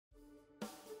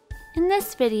In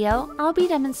this video, I'll be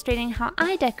demonstrating how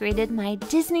I decorated my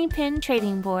Disney pin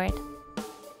trading board.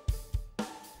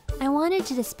 I wanted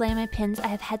to display my pins I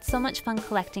have had so much fun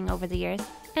collecting over the years,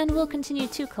 and will continue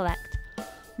to collect.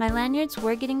 My lanyards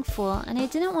were getting full, and I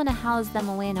didn't want to house them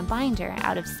away in a binder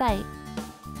out of sight.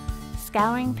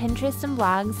 Scouring Pinterest and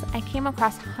blogs, I came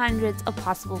across hundreds of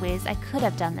possible ways I could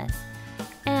have done this,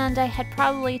 and I had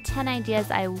probably 10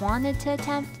 ideas I wanted to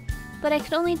attempt, but I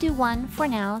could only do one for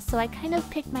now, so I kind of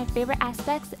picked my favorite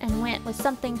aspects and went with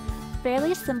something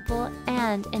fairly simple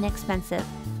and inexpensive,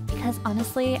 because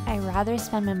honestly, I'd rather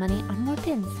spend my money on more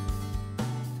pins.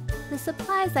 The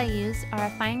supplies I used are a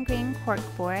fine grain cork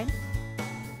board,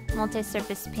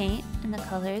 multi-surface paint in the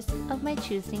colors of my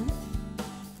choosing,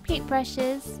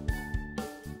 paintbrushes,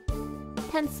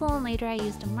 pencil, and later I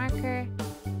used a marker,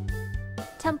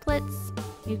 templates.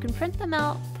 You can print them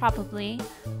out, probably.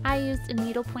 I used a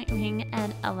needlepoint ring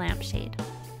and a lampshade.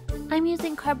 I'm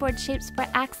using cardboard shapes for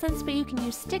accents, but you can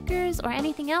use stickers or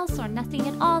anything else or nothing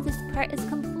at all. This part is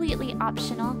completely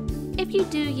optional. If you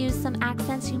do use some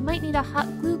accents, you might need a hot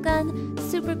glue gun,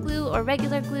 super glue, or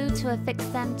regular glue to affix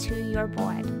them to your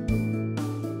board.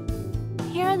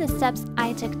 Here are the steps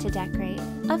I took to decorate.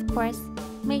 Of course,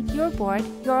 make your board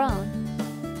your own.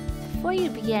 Before you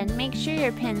begin, make sure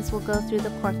your pins will go through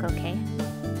the cork okay.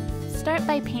 Start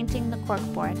by painting the cork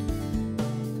board.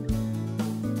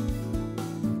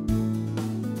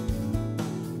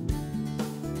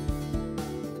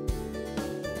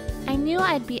 I knew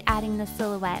I'd be adding the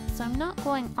silhouette, so I'm not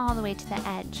going all the way to the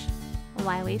edge.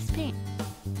 Why waste paint?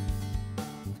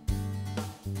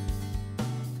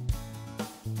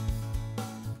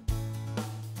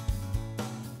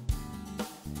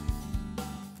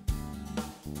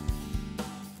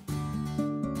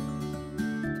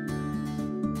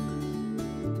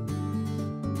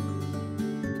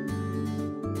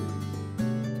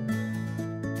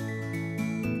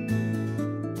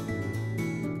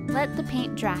 Let the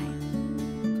paint dry.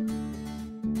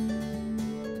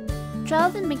 Draw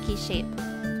the Mickey shape.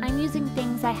 I'm using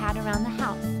things I had around the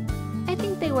house. I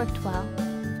think they worked well.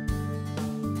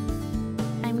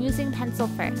 I'm using pencil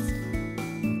first.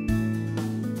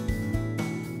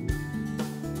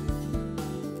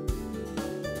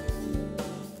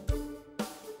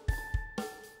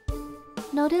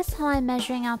 Notice how I'm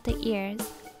measuring out the ears.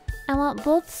 I want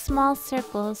both small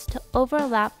circles to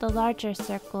overlap the larger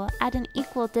circle at an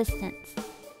equal distance.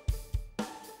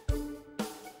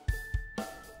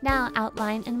 Now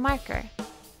outline and marker.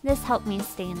 This helped me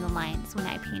stay in the lines when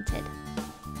I painted.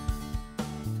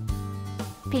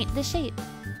 Paint the shape.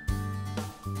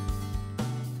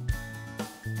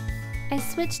 I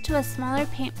switched to a smaller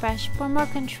paintbrush for more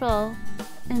control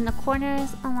in the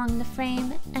corners, along the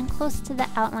frame, and close to the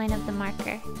outline of the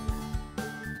marker.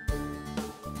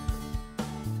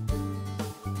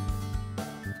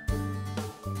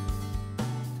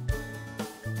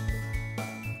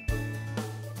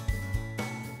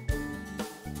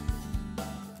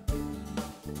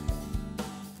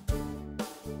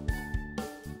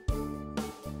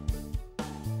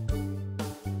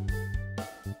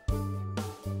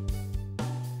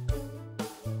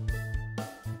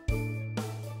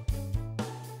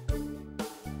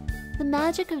 The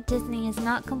magic of Disney is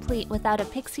not complete without a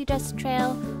pixie dust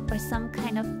trail or some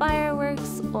kind of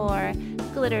fireworks or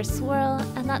glitter swirl,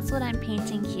 and that's what I'm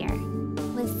painting here,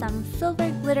 with some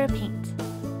silver glitter paint.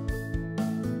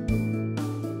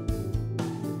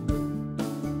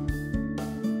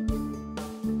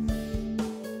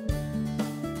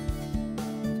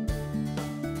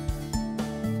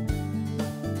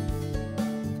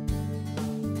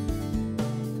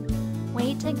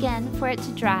 Wait again for it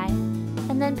to dry,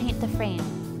 and then paint the frame.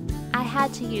 I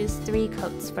had to use 3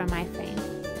 coats for my frame.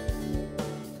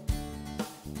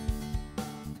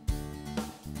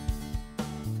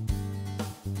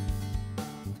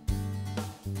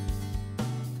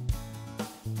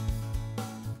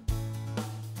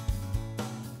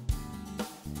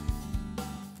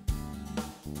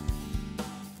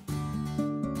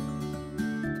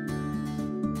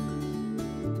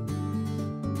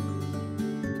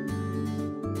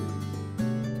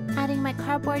 Adding my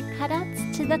cardboard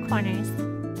cutouts to the corners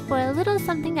for a little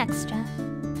something extra.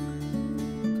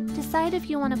 Decide if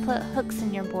you want to put hooks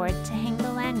in your board to hang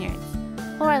the lanyards,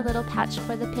 or a little pouch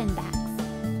for the pin backs.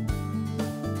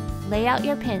 Lay out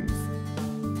your pins.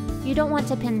 You don't want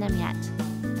to pin them yet.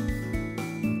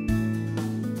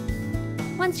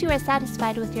 Once you are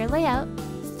satisfied with your layout,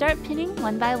 start pinning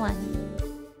one by one.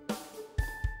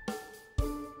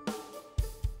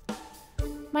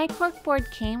 My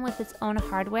corkboard came with its own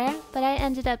hardware, but I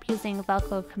ended up using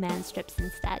Velcro command strips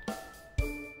instead.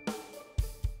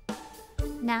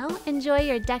 Now enjoy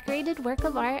your decorated work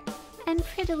of art and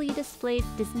prettily displayed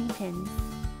Disney pins.